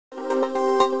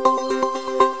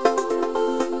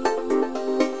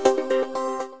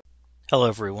Hello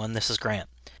everyone, this is Grant.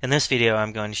 In this video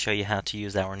I'm going to show you how to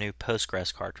use our new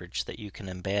Postgres cartridge that you can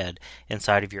embed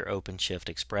inside of your OpenShift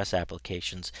Express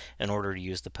applications in order to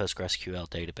use the PostgreSQL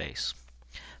database.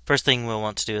 First thing we'll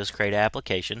want to do is create an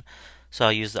application. So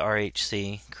I'll use the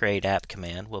RHC create app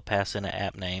command. We'll pass in an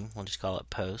app name, we'll just call it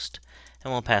post,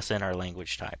 and we'll pass in our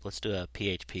language type. Let's do a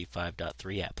PHP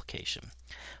 5.3 application.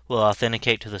 We'll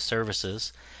authenticate to the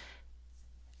services.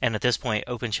 And at this point,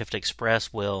 OpenShift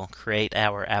Express will create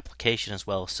our application as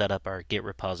well as set up our Git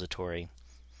repository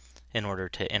in order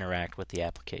to interact with the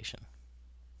application.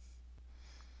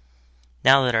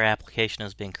 Now that our application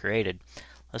has been created,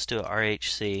 let's do a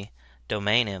RHC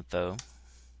domain info,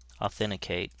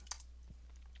 authenticate,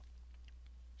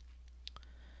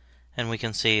 and we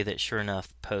can see that sure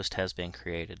enough, post has been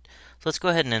created. So let's go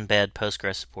ahead and embed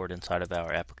Postgres support inside of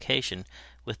our application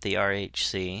with the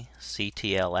RHC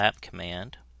ctl app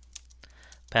command.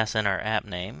 Pass in our app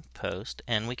name, post,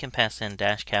 and we can pass in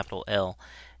 -L,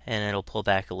 and it'll pull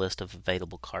back a list of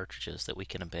available cartridges that we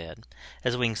can embed.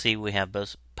 As we can see, we have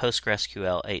both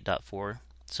PostgreSQL 8.4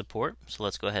 support, so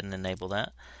let's go ahead and enable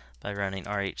that by running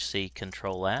RHC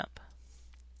control app.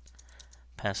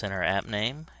 Pass in our app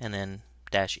name, and then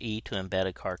 -E to embed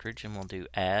a cartridge, and we'll do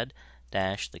add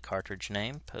the cartridge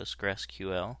name,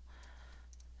 PostgreSQL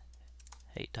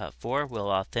 8.4.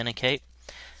 We'll authenticate.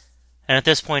 And at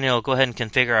this point, it'll go ahead and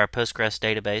configure our Postgres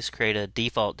database, create a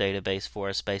default database for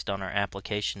us based on our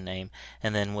application name,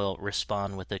 and then we'll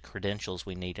respond with the credentials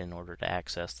we need in order to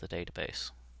access the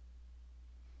database.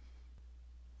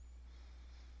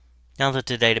 Now that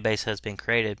the database has been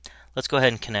created, let's go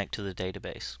ahead and connect to the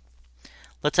database.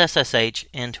 Let's SSH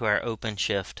into our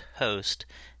OpenShift host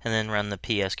and then run the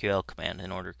psql command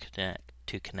in order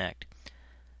to connect.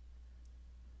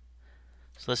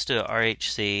 So let's do a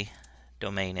RHC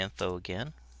domain info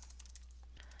again.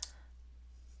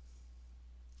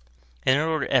 And in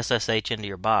order to SSH into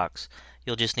your box,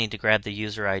 you'll just need to grab the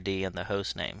user ID and the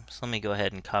host name. So let me go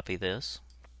ahead and copy this.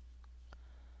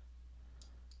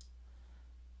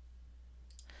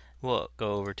 We'll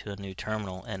go over to a new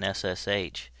terminal and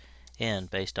SSH in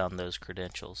based on those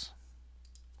credentials.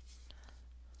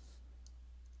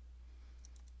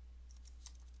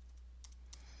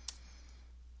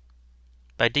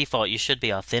 By default, you should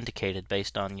be authenticated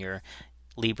based on your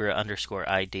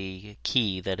Libra_ID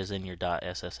key that is in your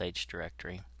 .ssh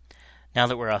directory. Now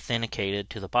that we're authenticated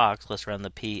to the box, let's run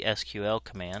the psql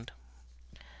command.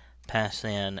 Pass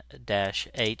in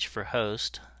 -H for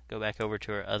host. Go back over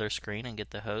to our other screen and get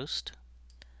the host.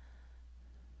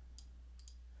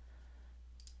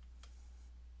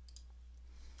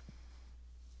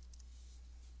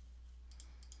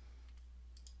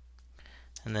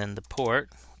 And then the port,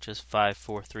 which is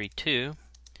 5432,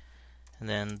 and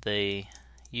then the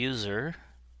user,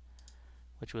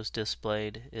 which was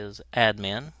displayed, is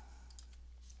admin,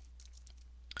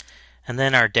 and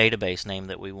then our database name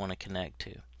that we want to connect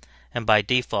to. And by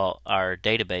default, our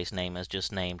database name is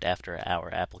just named after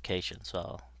our application, so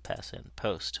I'll pass in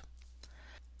post.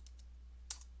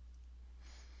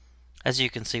 As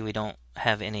you can see, we don't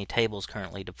have any tables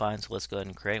currently defined, so let's go ahead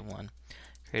and create one.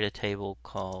 Create a table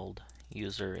called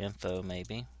user info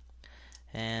maybe,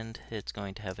 and it's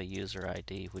going to have a user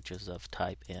ID which is of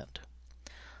type int.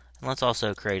 And let's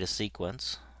also create a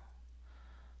sequence.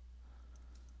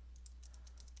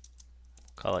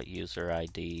 Call it user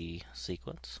ID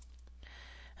sequence,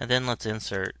 and then let's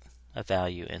insert a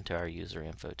value into our user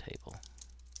info table.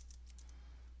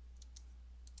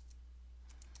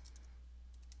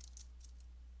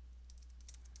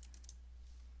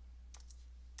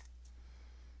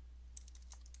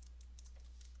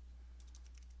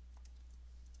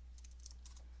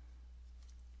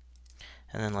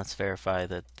 And then let's verify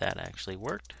that that actually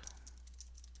worked.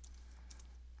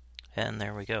 And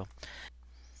there we go.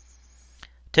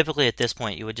 Typically at this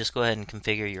point you would just go ahead and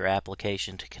configure your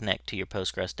application to connect to your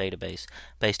Postgres database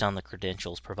based on the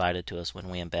credentials provided to us when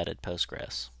we embedded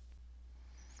Postgres.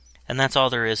 And that's all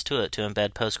there is to it to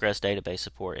embed Postgres database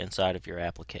support inside of your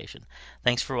application.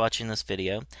 Thanks for watching this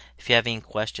video. If you have any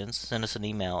questions, send us an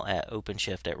email at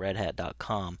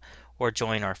openshift@redhat.com or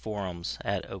join our forums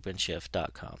at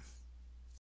openshift.com.